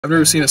I've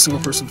never seen a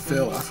single person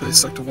fail after they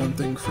stuck to one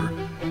thing for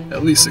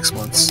at least 6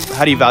 months.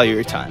 How do you value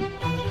your time?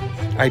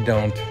 I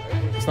don't.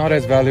 It's not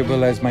as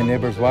valuable as my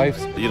neighbor's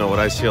wives. You know, what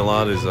I see a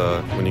lot is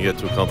when you get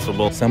too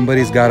comfortable.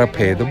 Somebody's got to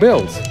pay the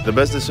bills. The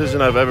best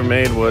decision I've ever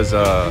made was...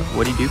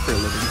 What do you do for a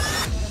living?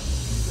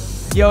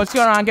 Yo, what's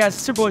going on, guys?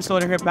 It's your boy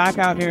Soldier here, back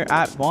out here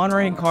at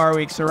Monterey Car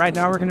Week. So right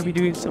now we're going to be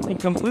doing something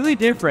completely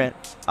different.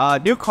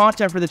 New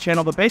content for the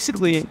channel, but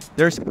basically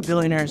there's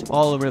billionaires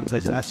all over the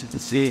place, as you can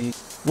see.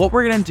 What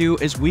we're going to do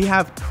is we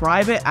have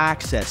private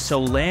access,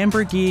 so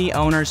Lamborghini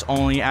owners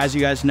only. As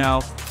you guys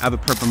know, I have a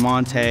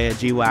Performante, a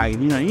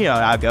G-Wagon, you know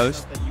how it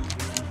goes.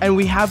 And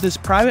we have this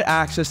private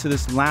access to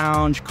this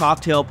lounge,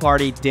 cocktail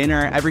party,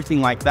 dinner, everything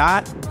like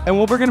that. And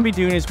what we're gonna be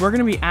doing is we're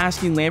gonna be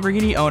asking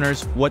Lamborghini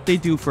owners what they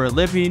do for a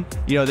living,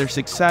 you know, their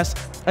success,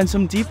 and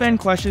some deep end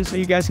questions so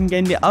you guys can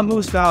gain the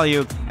utmost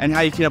value and how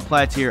you can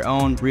apply it to your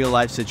own real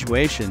life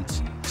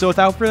situations. So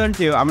without further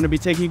ado, I'm gonna be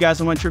taking you guys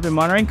on one trip in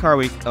Monterey Car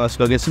Week. Let's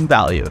go get some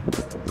value.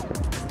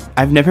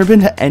 I've never been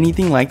to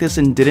anything like this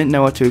and didn't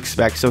know what to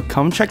expect, so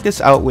come check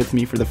this out with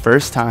me for the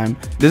first time.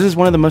 This is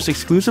one of the most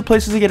exclusive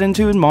places to get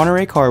into in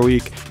Monterey Car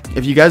Week.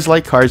 If you guys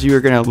like cars, you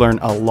are going to learn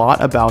a lot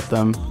about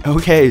them.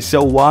 Okay,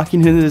 so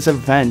walking into this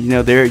event, you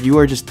know, you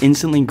are just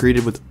instantly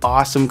greeted with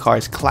awesome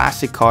cars,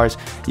 classic cars.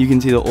 You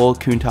can see the old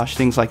Countach,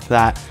 things like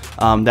that,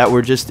 that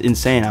were just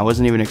insane. I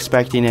wasn't even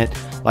expecting it.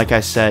 Like I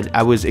said,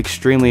 I was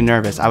extremely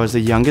nervous. I was the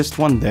youngest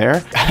one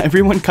there.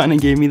 Everyone kind of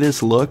gave me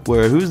this look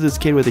where, who's this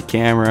kid with a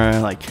camera?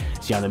 Like,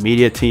 is he on the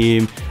media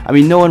team? I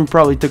mean, no one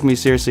probably took me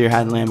seriously or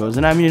had Lambos.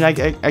 And I mean, I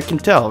can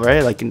tell,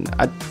 right? Like,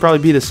 I'd probably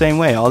be the same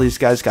way. All these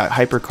guys got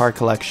hypercar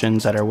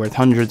collections that are worth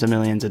hundreds of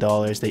millions of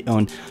dollars. They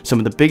own some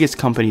of the biggest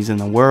companies in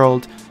the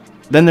world.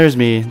 Then there's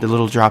me, the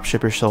little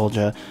dropshipper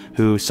soldier,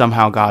 who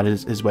somehow got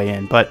his way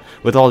in. But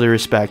with all due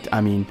respect, I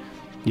mean,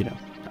 you know,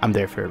 I'm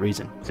there for a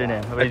reason. What's your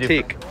name?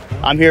 Atik.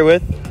 I'm here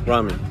with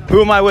Ramen.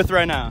 Who am I with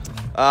right now?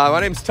 My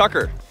name's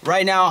Tucker.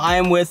 Right now, I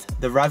am with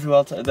a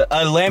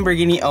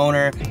Lamborghini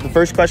owner. The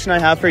first question I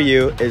have for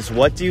you is,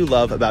 what do you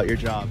love about your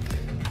job?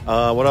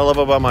 What I love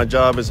about my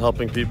job is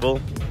helping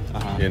people.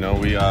 You know,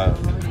 we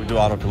do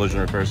auto collision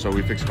repair, so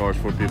we fix cars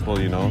for people,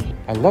 you know.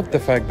 I love the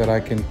fact that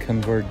I can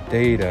convert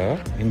data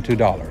into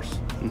dollars.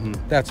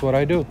 That's what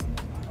I do.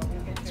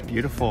 It's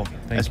beautiful.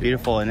 That's you.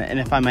 beautiful. And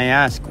if I may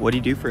ask, what do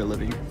you do for a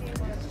living?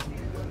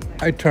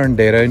 I turn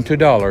data into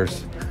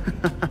dollars.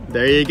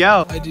 There you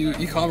go. I do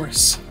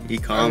e-commerce.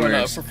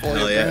 E-commerce.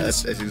 Hell yeah,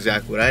 that's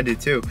exactly what I do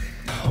too.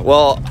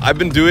 Well, I've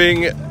been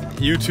doing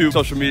YouTube,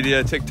 social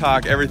media,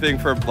 TikTok, everything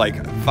for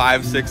like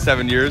 5, 6,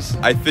 7 years.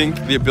 I think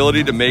the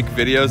ability to make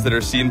videos that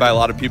are seen by a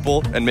lot of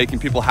people and making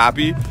people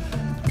happy,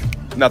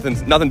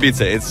 nothing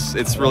beats it.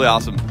 It's really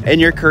awesome. In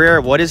your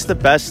career, what is the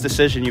best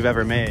decision you've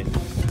ever made?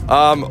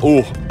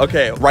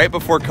 Okay. Right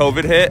before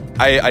COVID hit,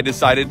 I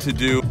decided to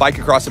do Bike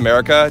Across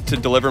America to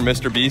deliver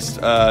Mr. Beast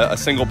a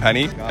single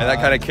penny. And that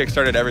kind of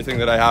kickstarted everything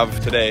that I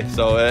have today.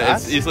 So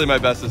it's easily my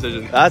best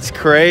decision. That's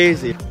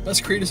crazy.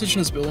 Best career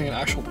decision is building an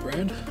actual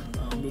brand,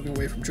 moving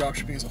away from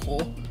dropshipping as a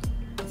whole.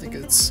 I think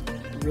it's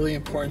really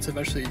important to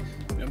eventually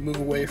move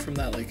away from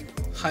that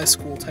like high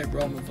school type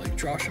realm of like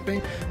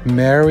dropshipping.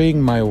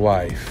 Marrying my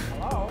wife.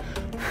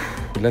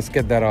 Let's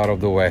get that out of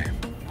the way.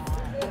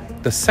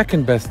 The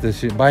second best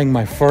decision, buying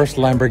my first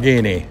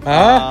Lamborghini.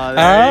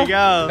 There you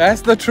go. That's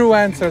the true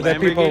answer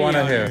that people want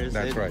to hear. owners.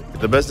 That's right.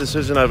 The best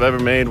decision I've ever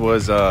made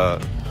was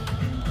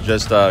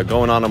just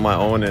going on my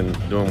own and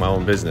doing my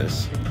own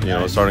business. You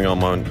know, starting on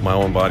my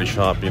own body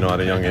shop, you know, at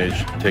a young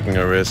age, taking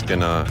a risk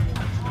and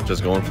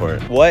just going for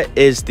it. What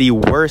is the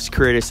worst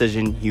career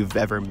decision you've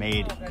ever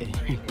made?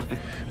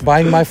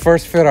 Buying my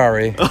first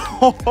Ferrari.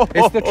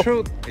 It's the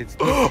truth. It's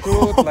the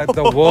truth. Like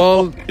the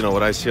world. You know,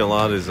 what I see a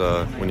lot is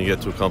when you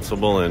get too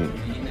comfortable and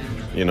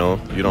you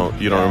know you don't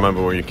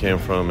remember where you came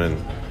from and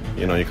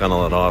you know you kind of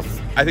let off.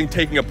 I think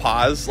taking a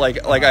pause,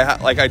 like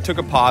I took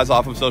a pause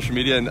off of social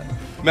media, and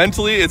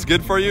mentally it's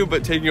good for you,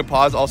 but taking a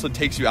pause also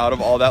takes you out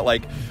of all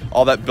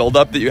that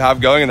buildup that you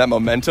have going and that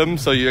momentum.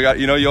 So you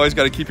always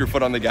got to keep your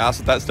foot on the gas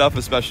with that stuff,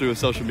 especially with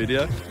social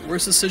media.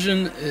 Worst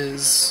decision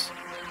is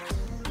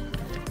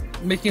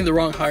making the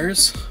wrong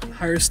hires.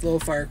 Hire slow,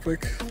 fire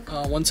quick.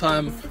 One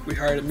time we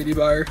hired a media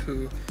buyer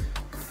who,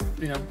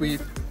 we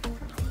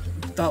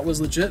thought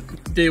was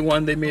legit. Day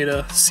one, they made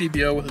a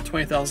CBO with a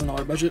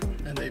 $20,000 budget,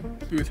 and they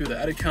blew through the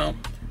ad account.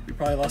 We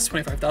probably lost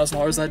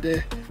 $25,000 that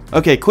day.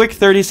 Okay, quick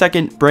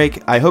 30-second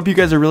break. I hope you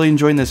guys are really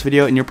enjoying this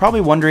video, and you're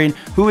probably wondering,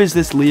 who is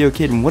this Leo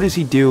kid and what does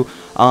he do?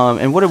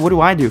 And what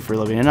do I do for a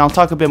living? And I'll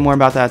talk a bit more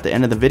about that at the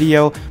end of the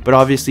video, but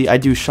obviously I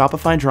do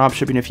Shopify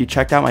dropshipping if you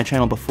checked out my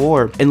channel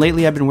before, and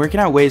lately I've been working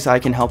out ways that I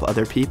can help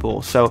other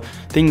people. So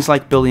things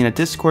like building a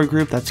Discord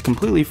group that's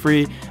completely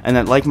free and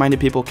that like-minded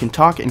people can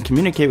talk and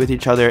communicate with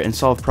each other and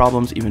solve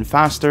problems even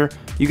faster.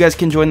 You guys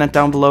can join that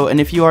down below,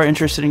 and if you are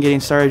interested in getting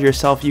started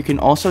yourself, you can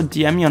also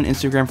DM me on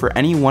Instagram for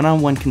any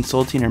one-on-one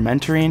consulting or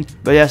mentoring.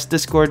 But yes,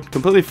 Discord,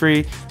 completely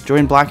free.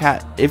 Join Black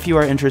Hat if you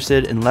are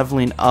interested in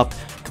leveling up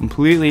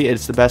completely.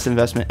 It's the best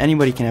investment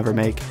anybody can ever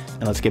make.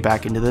 And let's get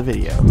back into the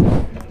video.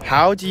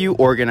 How do you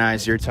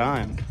organize your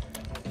time?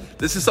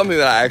 This is something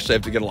that I actually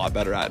have to get a lot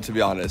better at, to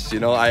be honest. You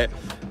know,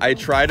 I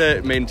try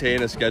to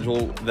maintain a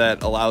schedule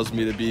that allows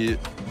me to be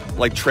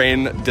like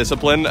train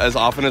discipline as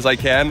often as I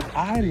can.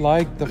 I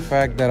like the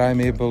fact that I'm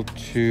able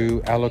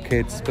to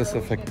allocate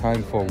specific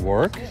time for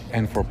work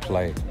and for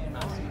play.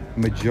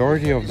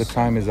 Majority of the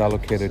time is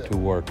allocated to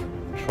work.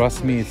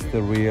 Trust me, it's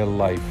the real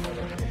life.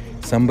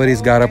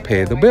 Somebody's got to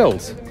pay the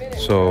bills.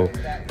 So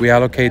we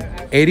allocate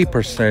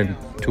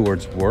 80%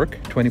 towards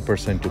work,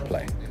 20% to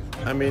play.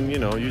 I mean, you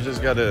know, you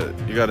just gotta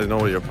know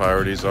what your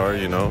priorities are.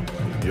 You know,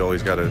 you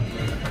always gotta,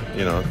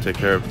 you know, take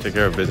care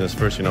of business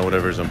first. You know,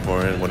 whatever is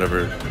important,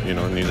 whatever, you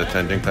know, needs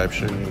attending type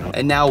shit. You know?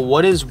 And now,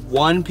 what is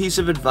one piece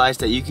of advice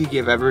that you could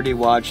give everybody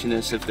watching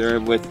this, if they're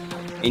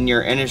in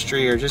your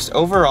industry or just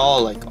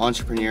overall like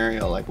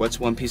entrepreneurial? Like, what's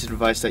one piece of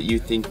advice that you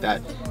think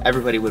that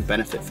everybody would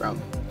benefit from?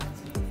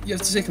 You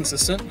have to stay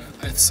consistent.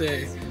 I'd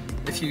say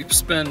if you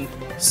spend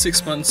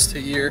 6 months to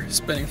a year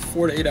spending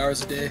 4 to 8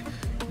 hours a day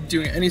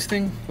doing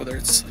anything, whether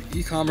it's like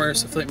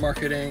e-commerce, affiliate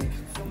marketing,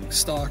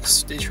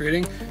 stocks, day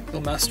trading,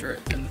 you'll master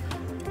it. And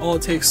all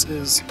it takes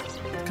is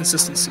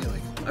consistency.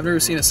 Like, I've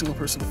never seen a single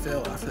person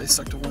fail after they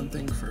stuck to one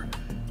thing for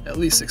at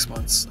least 6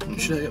 months. You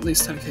should have at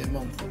least 10K a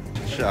month.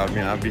 Sure, I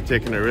mean, I'd be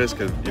taking a risk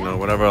of, you know,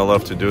 whatever I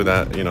love to do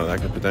that, you know,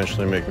 that could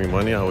potentially make me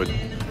money. I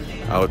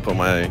would put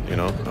my, you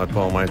know, I'd put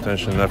all my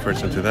attention and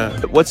efforts into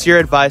that. What's your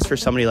advice for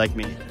somebody like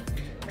me?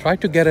 Try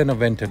to get an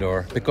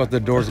Aventador because the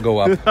doors go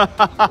up.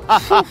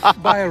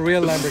 Buy a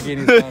real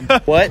Lamborghini,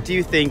 son. What do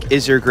you think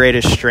is your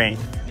greatest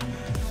strength?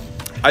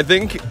 I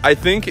think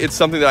it's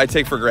something that I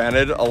take for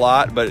granted a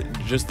lot, but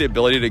just the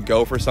ability to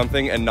go for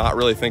something and not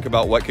really think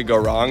about what could go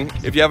wrong.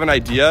 If you have an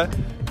idea,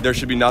 there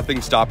should be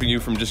nothing stopping you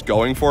from just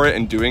going for it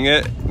and doing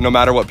it, no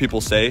matter what people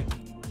say.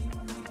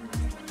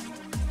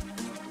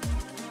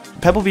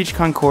 Pebble Beach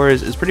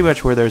Concours is pretty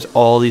much where there's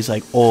all these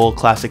like old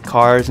classic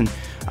cars, and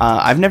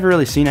I've never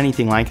really seen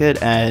anything like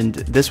it, and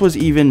this was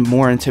even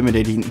more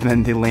intimidating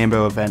than the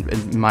Lambo event,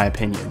 in my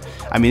opinion.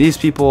 I mean, these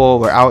people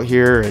were out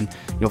here and,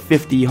 you know,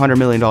 $50, $100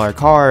 million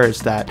cars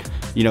that,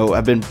 you know,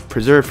 have been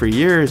preserved for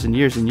years and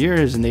years and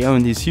years, and they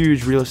own these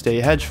huge real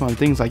estate hedge fund,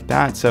 things like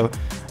that. So,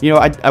 you know,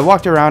 I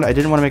walked around, I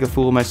didn't want to make a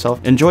fool of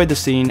myself, enjoyed the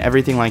scene,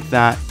 everything like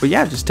that. But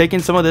yeah, just taking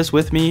some of this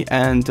with me,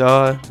 and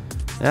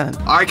yeah.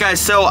 Alright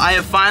guys, so I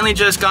have finally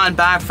just gotten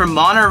back from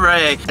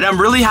Monterey, and I'm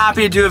really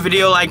happy to do a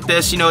video like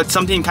this. You know, it's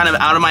something kind of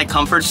out of my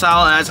comfort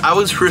style, and I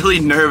was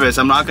really nervous,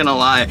 I'm not gonna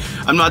lie.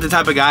 I'm not the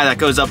type of guy that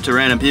goes up to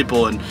random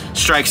people and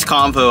strikes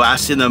convo,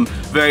 asking them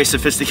very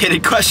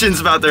sophisticated questions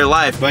about their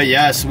life. But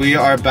yes, we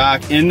are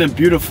back in the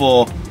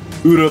beautiful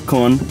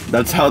Huracan.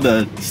 That's how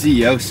the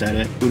CEO said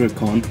it,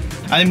 Huracan.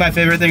 I think my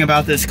favorite thing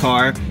about this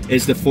car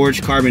is the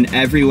forged carbon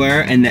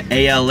everywhere and the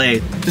ALA.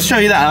 Just show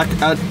you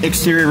that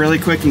exterior really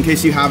quick in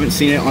case you haven't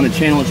seen it on the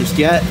channel just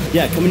yet.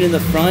 Yeah, coming in the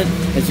front,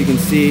 as you can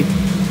see,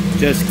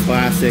 just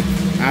classic,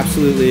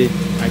 absolutely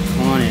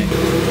iconic.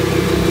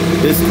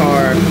 This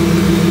car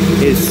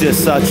is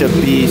just such a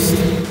beast.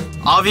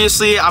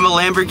 Obviously, I'm a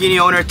Lamborghini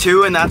owner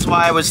too, and that's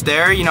why I was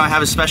there. You know, I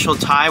have a special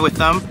tie with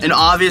them. And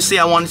obviously,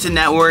 I wanted to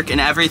network and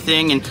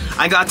everything, and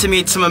I got to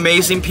meet some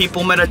amazing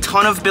people, met a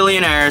ton of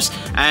billionaires,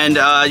 and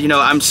you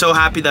know, I'm so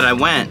happy that I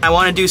went. I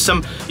want to do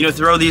some, you know,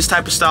 throw these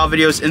type of style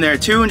videos in there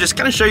too, and just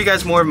kind of show you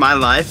guys more of my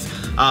life.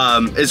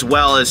 As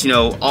well as, you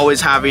know,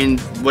 always having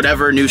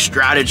whatever new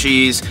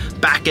strategies,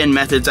 back-end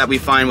methods that we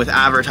find with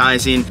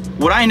advertising.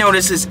 What I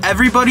notice is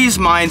everybody's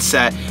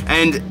mindset,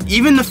 and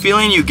even the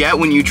feeling you get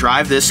when you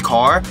drive this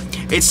car,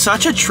 it's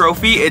such a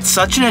trophy, it's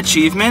such an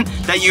achievement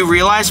that you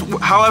realize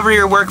however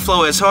your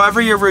workflow is, however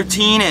your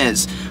routine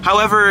is,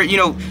 however, you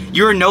know,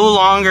 you're no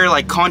longer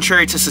like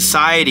contrary to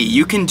society.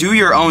 You can do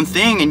your own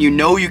thing and you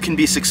know you can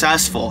be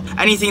successful.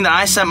 Anything that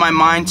I set my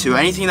mind to,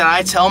 anything that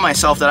I tell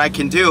myself that I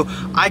can do,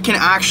 I can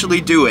actually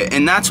do it.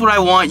 And that's what I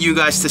want you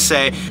guys to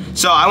say.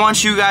 So I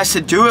want you guys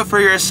to do it for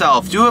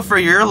yourself, do it for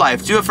your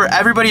life, do it for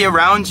everybody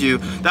around you.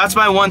 That's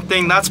my one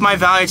thing, that's my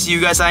value to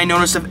you guys. I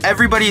noticed of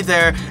everybody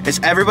there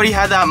is everybody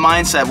had that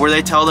mindset where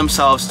they tell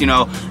themselves, you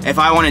know, if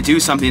I want to do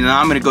something, then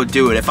I'm gonna go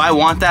do it. If I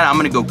want that, I'm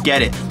gonna go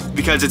get it,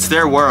 because it's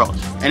their world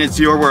and it's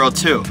your world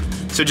too.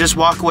 So just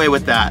walk away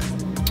with that.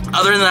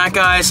 Other than that,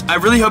 guys, I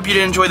really hope you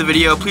did enjoy the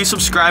video. Please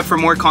subscribe for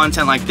more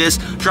content like this.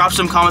 Drop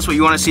some comments what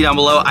you want to see down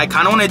below. I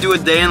kind of want to do a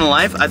day in the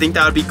life. I think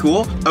that would be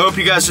cool. I hope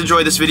you guys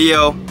enjoyed this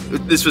video.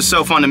 This was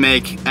so fun to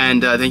make,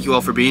 and thank you all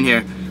for being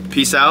here.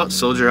 Peace out,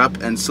 soldier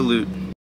up, and salute.